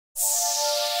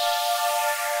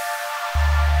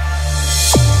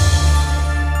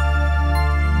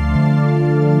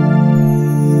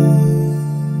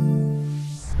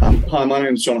Hi, my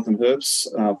name is Jonathan Herbst,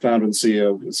 founder and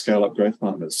CEO of Scale Up Growth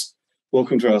Partners.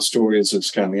 Welcome to our Stories of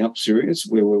Scaling Up series,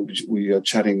 where we are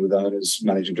chatting with owners,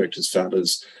 managing directors,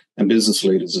 founders, and business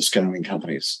leaders of scaling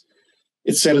companies.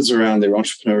 It centers around their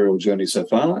entrepreneurial journey so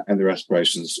far and their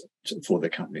aspirations for their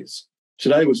companies.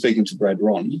 Today, we're speaking to Brad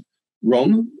Rom.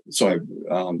 I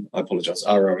apologize,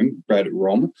 our own Brad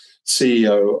Rom,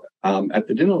 CEO at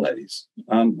the Dinner Ladies.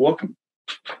 Welcome.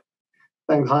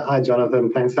 Thanks. Hi,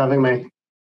 Jonathan. Thanks for having me.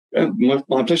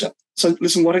 My pleasure. So,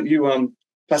 listen, why don't you,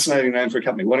 fascinating name for a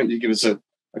company, why don't you give us a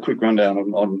quick rundown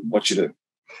on what you do?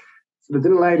 So the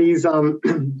Dinner Ladies,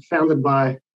 founded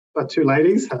by two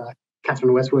ladies,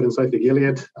 Catherine Westwood and Sophie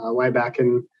Gilliard, way back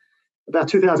in about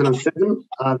 2007.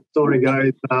 The story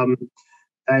goes,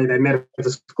 they met at the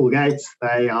school gates.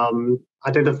 They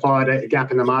identified a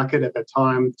gap in the market at the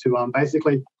time to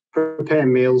basically prepare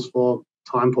meals for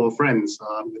time-poor friends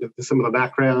with a similar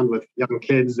background, with young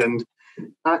kids, and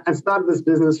started this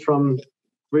business from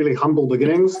really humble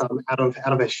beginnings, out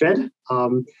of a shed,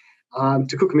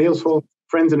 to cook meals for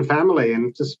friends and family,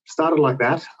 and just started like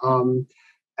that, and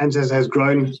just has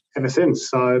grown ever since.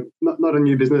 So not a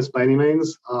new business by any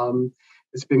means.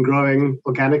 It's been growing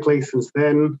organically since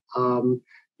then,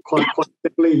 quite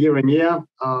steadily year on year.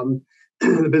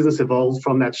 The business evolved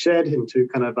from that shed into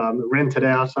kind of rented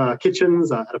out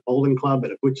kitchens at a bowling club,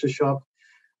 at a butcher shop,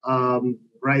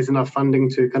 raised enough funding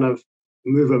to kind of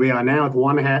move where we are now with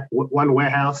one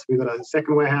warehouse. We've got a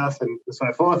second warehouse and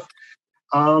so forth.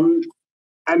 And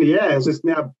yeah, it's just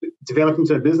now developed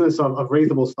into a business of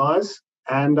reasonable size.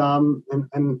 And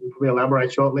we'll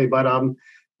elaborate shortly, but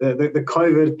the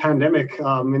COVID pandemic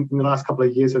in the last couple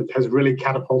of years has really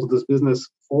catapulted this business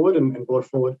forward and brought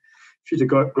forward future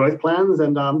growth plans.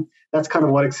 And that's kind of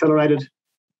what accelerated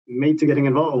me to getting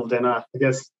involved. And I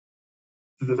guess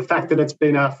the fact that it's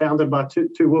been founded by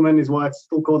two women is why it's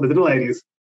still called the Dinner Ladies.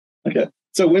 Okay.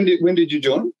 So when did you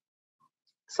join?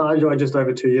 So I joined just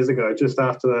over 2 years ago, just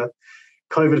after the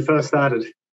COVID first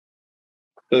started.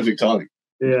 Perfect timing.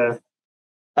 Yeah.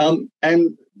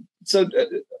 And so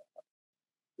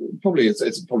it's probably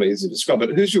easy to describe, but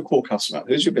who's your core customer?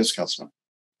 Who's your best customer?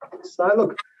 So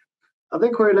look, I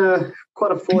think we're in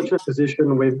quite a fortunate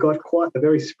position. We've got quite a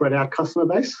very spread out customer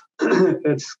base.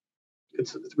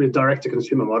 It's a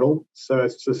direct-to-consumer model, so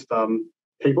it's just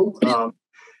people.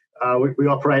 We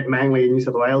operate mainly in New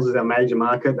South Wales as our major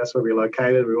market. That's where we're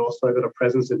located. We've also got a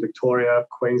presence in Victoria,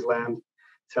 Queensland,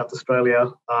 South Australia,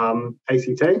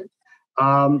 ACT.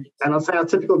 And I'd say our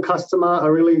typical customer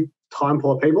are really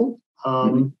time-poor people.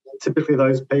 Typically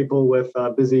those people with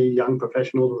busy young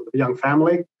professionals with a young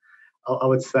family. I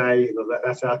would say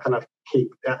that's our kind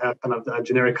of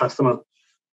generic customer.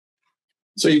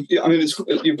 So,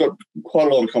 you've got quite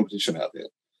a lot of competition out there.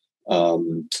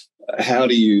 How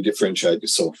do you differentiate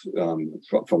yourself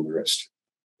from the rest?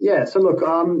 Yeah, so look,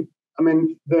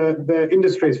 the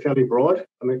industry is fairly broad.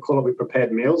 Call it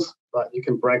prepared meals, but you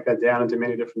can break that down into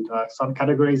many different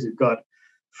subcategories. You've got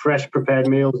fresh prepared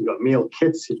meals, you've got meal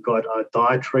kits, you've got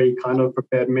dietary kind of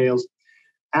prepared meals.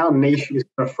 Our niche is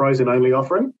a frozen-only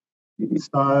offering.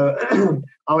 So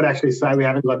I would actually say we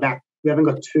haven't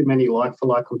got too many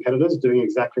like-for-like competitors doing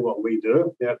exactly what we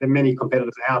do. There are many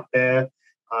competitors out there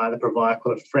that provide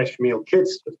fresh meal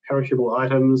kits with perishable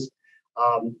items.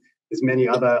 There's many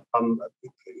other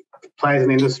players in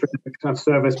the industry that kind of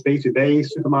service B2B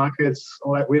supermarkets.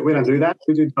 We don't do that.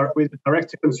 We do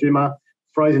direct-to-consumer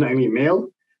frozen-only meal.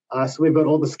 So we've got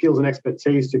all the skills and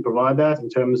expertise to provide that in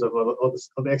terms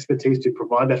of expertise to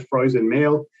provide that frozen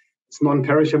meal. It's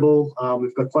non-perishable.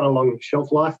 We've got quite a long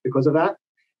shelf life because of that.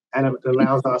 And it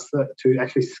allows us to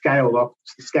actually scale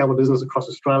the business across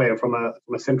Australia from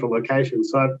a central location.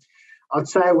 So I'd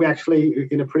say we're actually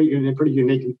in a pretty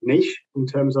unique niche in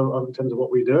terms of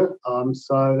what we do.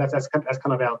 So that's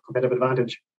kind of our competitive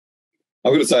advantage.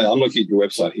 I'm going to say I'm looking at your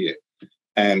website here,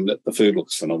 and the food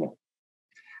looks phenomenal.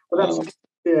 Well,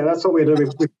 that's what we do.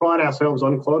 We pride ourselves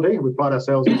on quality. We pride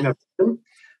ourselves in innovation.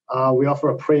 We offer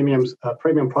a premium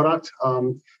product.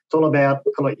 It's all about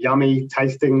kind of yummy,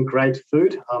 tasting, great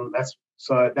food.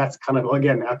 That's kind of,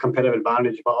 again, our competitive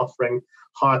advantage by offering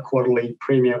high quality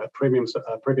premium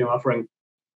offering.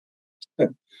 Yeah.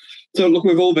 So look,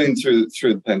 we've all been through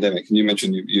the pandemic, and you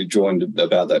mentioned you joined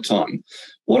about that time.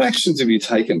 What actions have you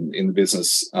taken in the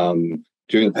business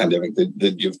during the pandemic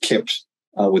that you've kept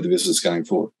with the business going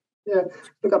forward? Yeah,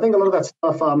 look, I think a lot of that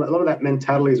stuff, a lot of that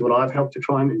mentality is what I've helped to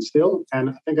try and instill, and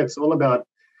I think it's all about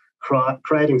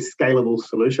creating scalable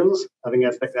solutions. I think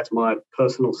that's my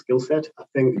personal skill set. I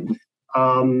think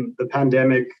the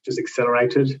pandemic just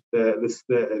accelerated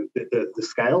the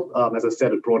scale. As I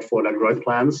said, it brought forward our growth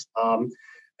plans.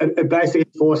 it basically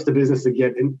forced the business to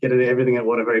get everything in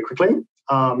order very quickly.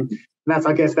 And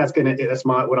I guess that's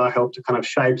what I helped to kind of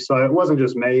shape. So it wasn't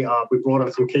just me. We brought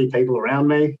on some key people around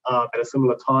me at a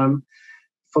similar time.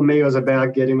 For me, it was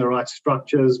about getting the right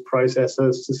structures,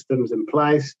 processes, systems in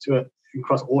place to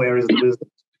across all areas of the business,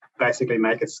 basically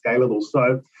make it scalable.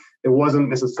 So there wasn't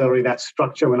necessarily that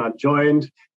structure when I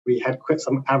joined. We had quite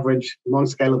some average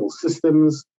non-scalable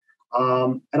systems.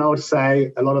 And I would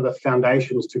say a lot of the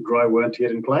foundations to grow weren't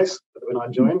yet in place when I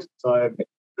joined. So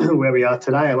where we are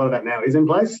today, a lot of that now is in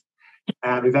place.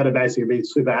 And we've had to basically be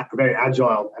very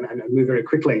agile and move very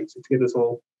quickly to get this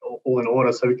all in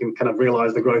order so we can kind of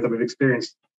realise the growth that we've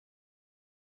experienced.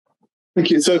 Thank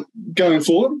you. So going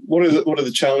forward, what are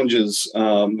the challenges,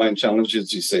 main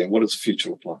challenges you see, and what does the future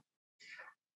look like?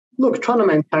 Look, trying to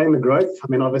maintain the growth. I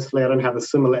mean, obviously, I don't have a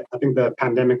similar. I think the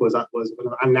pandemic was an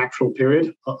unnatural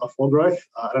period for growth.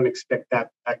 I don't expect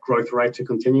that growth rate to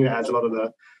continue as a lot of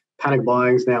the panic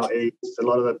buying's now eased. A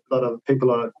lot of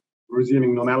people are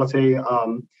resuming normality.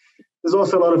 There's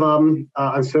also a lot of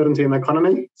uncertainty in the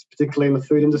economy, particularly in the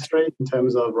food industry, in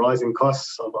terms of rising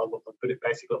costs of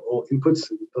basically all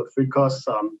inputs, food costs.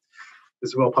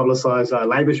 There's well publicised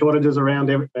labour shortages around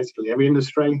basically every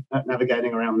industry,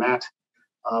 navigating around that.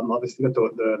 Obviously,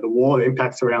 got the war, the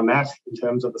impacts around that in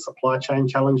terms of the supply chain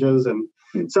challenges. And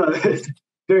so it's a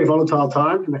very volatile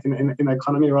time in the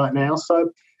economy right now. So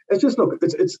it's just, look,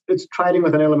 it's trading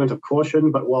with an element of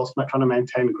caution, but whilst not trying to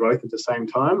maintain growth at the same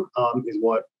time is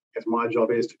what my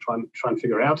job is to try and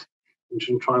figure out and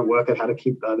try and work out how to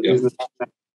keep the business on that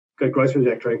good growth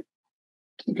trajectory.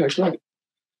 Okay, great.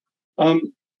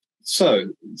 So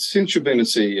since you've been a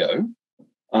CEO,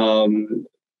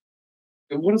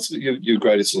 what has your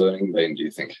greatest learning been, do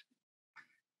you think?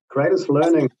 Greatest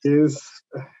learning, I think,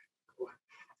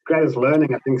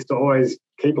 is to always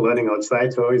keep learning, I would say,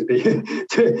 to always be,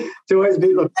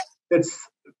 look,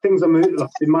 things are moving, look,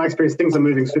 in my experience, things are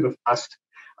moving super fast.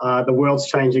 The world's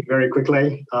changing very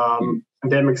quickly.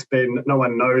 Pandemic's been, no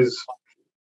one knows.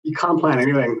 You can't plan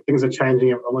anything. Things are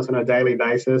changing almost on a daily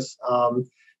basis.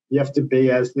 You have to be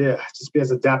as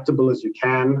adaptable as you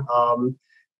can.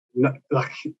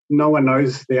 No one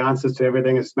knows the answers to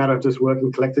everything. It's a matter of just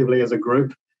working collectively as a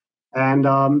group, and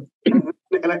an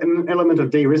element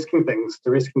of de-risking things,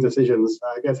 de-risking decisions.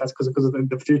 I guess that's because of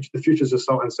the future's just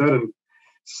so uncertain.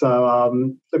 So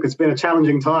look, it's been a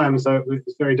challenging time. So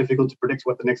it's very difficult to predict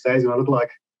what the next day is going to look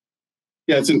like.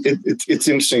 Yeah, it's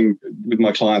interesting with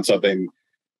my clients. I've been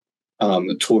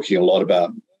talking a lot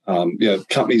about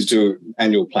companies do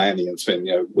annual planning and spend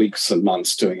weeks and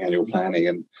months doing annual planning,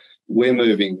 and we're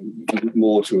moving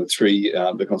more to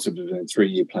the concept of doing a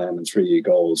 3-year plan and 3-year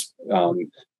goals,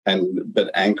 but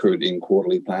anchored in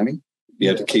quarterly planning. You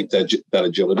have to keep that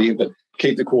agility, but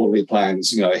keep the quarterly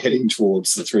plans, heading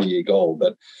towards the 3-year goal.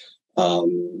 But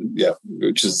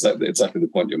which is exactly the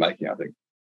point you're making, I think.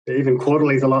 Even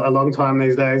quarterly is a long time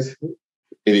these days.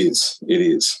 It is.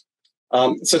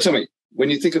 So tell me, when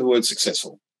you think of the word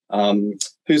successful,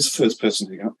 who's the first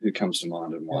person who comes to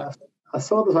mind and why? I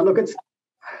saw this one.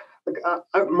 Look,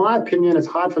 my opinion, it's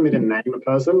hard for me to name a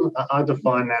person. I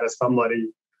define that as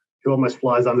somebody who almost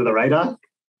flies under the radar,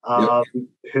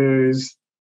 who's,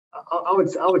 I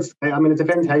would say, I mean, it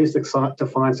depends how you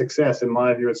define success. In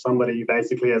my view, it's somebody who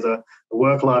basically has a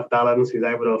work-life balance, who's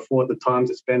able to afford the time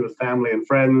to spend with family and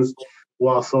friends,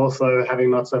 whilst also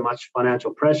having not so much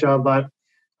financial pressure. But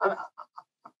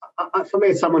for me,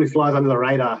 it's someone who flies under the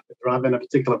radar rather than a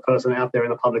particular person out there in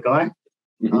the public eye.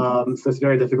 So it's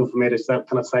very difficult for me to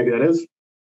kind of say who that is.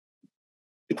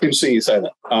 It's interesting you say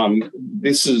that.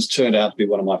 This has turned out to be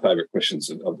one of my favourite questions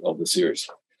of the series,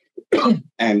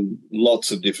 and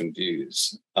lots of different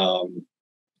views. Someone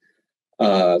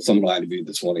I interviewed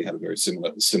this morning had a very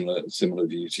similar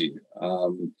view to you,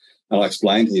 and I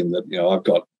explained to him that I've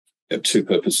got 2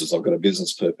 purposes. I've got a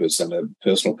business purpose and a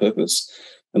personal purpose.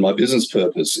 And my business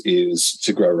purpose is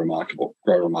to grow remarkable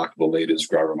leaders,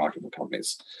 grow remarkable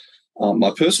companies.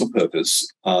 My personal purpose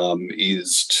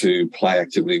is to play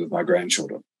actively with my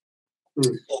grandchildren,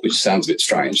 which sounds a bit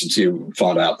strange until you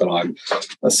find out that I'm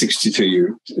a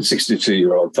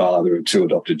 62-year-old father of 2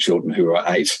 adopted children who are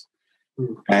 8.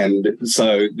 And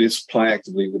so this play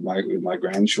actively with my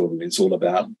grandchildren is all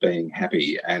about being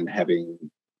happy and having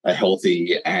a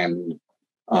healthy and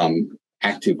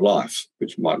active life,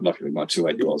 which luckily my 2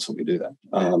 8-year-olds help me do that.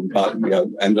 But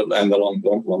and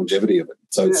the longevity of it.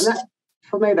 So it's.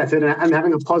 For me, that's it. And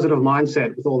having a positive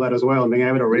mindset with all that as well, and being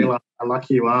able to realise how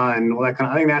lucky you are and all that kind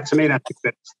of. I think that, to me, that's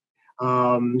success.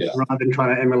 Rather than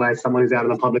trying to emulate someone who's out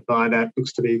in the public eye that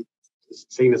looks to be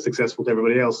seen as successful to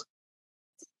everybody else.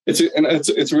 It's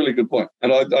a really good point.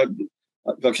 And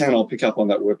if I can, I'll pick up on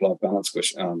that work-life balance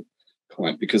question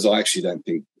comment, because I actually don't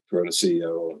think for a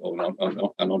CEO or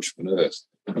an entrepreneur,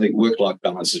 I think work-life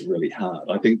balance is really hard.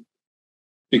 I think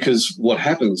because what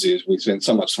happens is we spend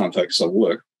so much time focused on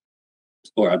work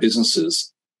or our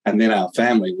businesses, and then our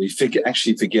family, we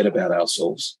actually forget about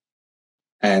ourselves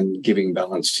and giving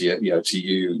balance to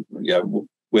you,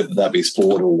 whether that be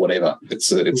sport or whatever.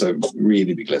 It's a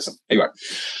really big lesson. Anyway,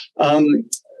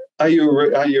 are you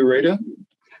a reader?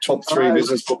 Top 3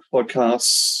 business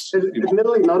podcasts?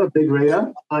 Admittedly, not a big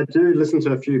reader. I do listen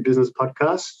to a few business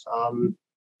podcasts.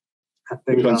 I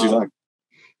think, which ones do you like?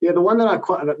 Yeah, the one that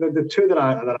the two that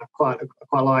I quite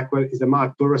like is the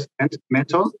Mark Burris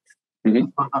Mentor. Mm-hmm.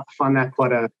 I find that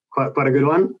quite a good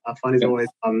one. I find he's always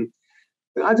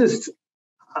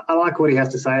I like what he has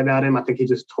to say about him. I think he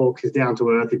just talks. He's down to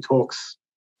earth. He talks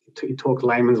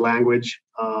layman's language.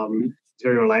 He's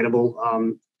very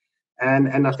relatable.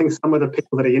 And I think some of the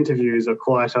people that he interviews are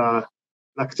quite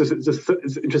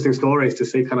it's interesting stories to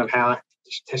see kind of how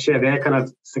to share their kind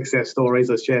of success stories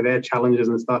or share their challenges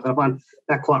and stuff. And I find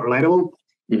that quite relatable.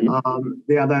 Mm-hmm.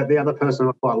 The other person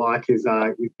I quite like is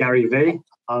Gary V.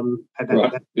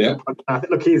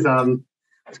 Look, he's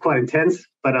quite intense,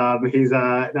 but he's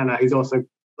also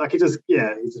like he's just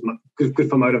good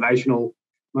for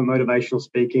motivational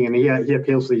speaking, and he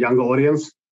appeals to the younger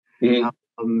audience.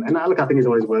 Mm-hmm. I think he's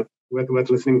always worth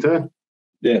listening to.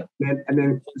 Yeah. And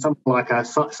then something like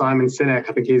Simon Sinek,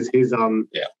 I think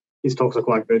his talks are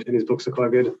quite good and his books are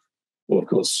quite good. Well, of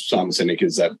course, Simon Sinek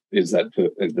is the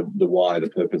why, the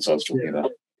purpose I was talking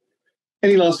about.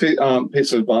 Any last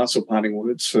piece of advice or parting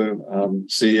words for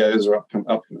CEOs or up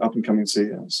and coming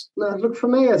CEOs? No, look, for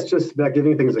me, it's just about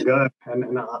giving things a go,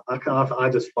 and I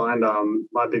just find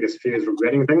my biggest fear is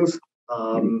regretting things.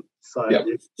 So yep.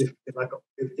 if you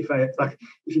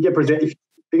get if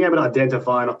being able to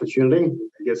identify an opportunity,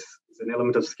 I guess there's an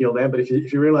element of skill there. But if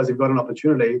you realize you've got an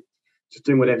opportunity, just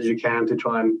doing whatever you can to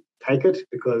try and take it,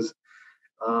 because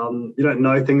you don't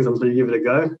know things until you give it a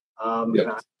go.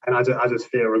 Yep. And I just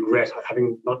fear regret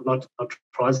having not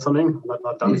tried something,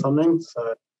 not done something.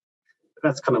 So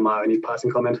that's kind of my only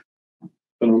passing comment.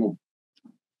 Phenomenal.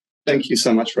 Thank you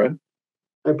so much, Fred.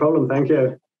 No problem. Thank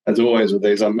you. As always with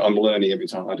these, I'm learning every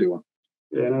time I do one.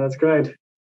 Yeah, no, that's great.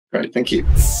 Great. Thank you.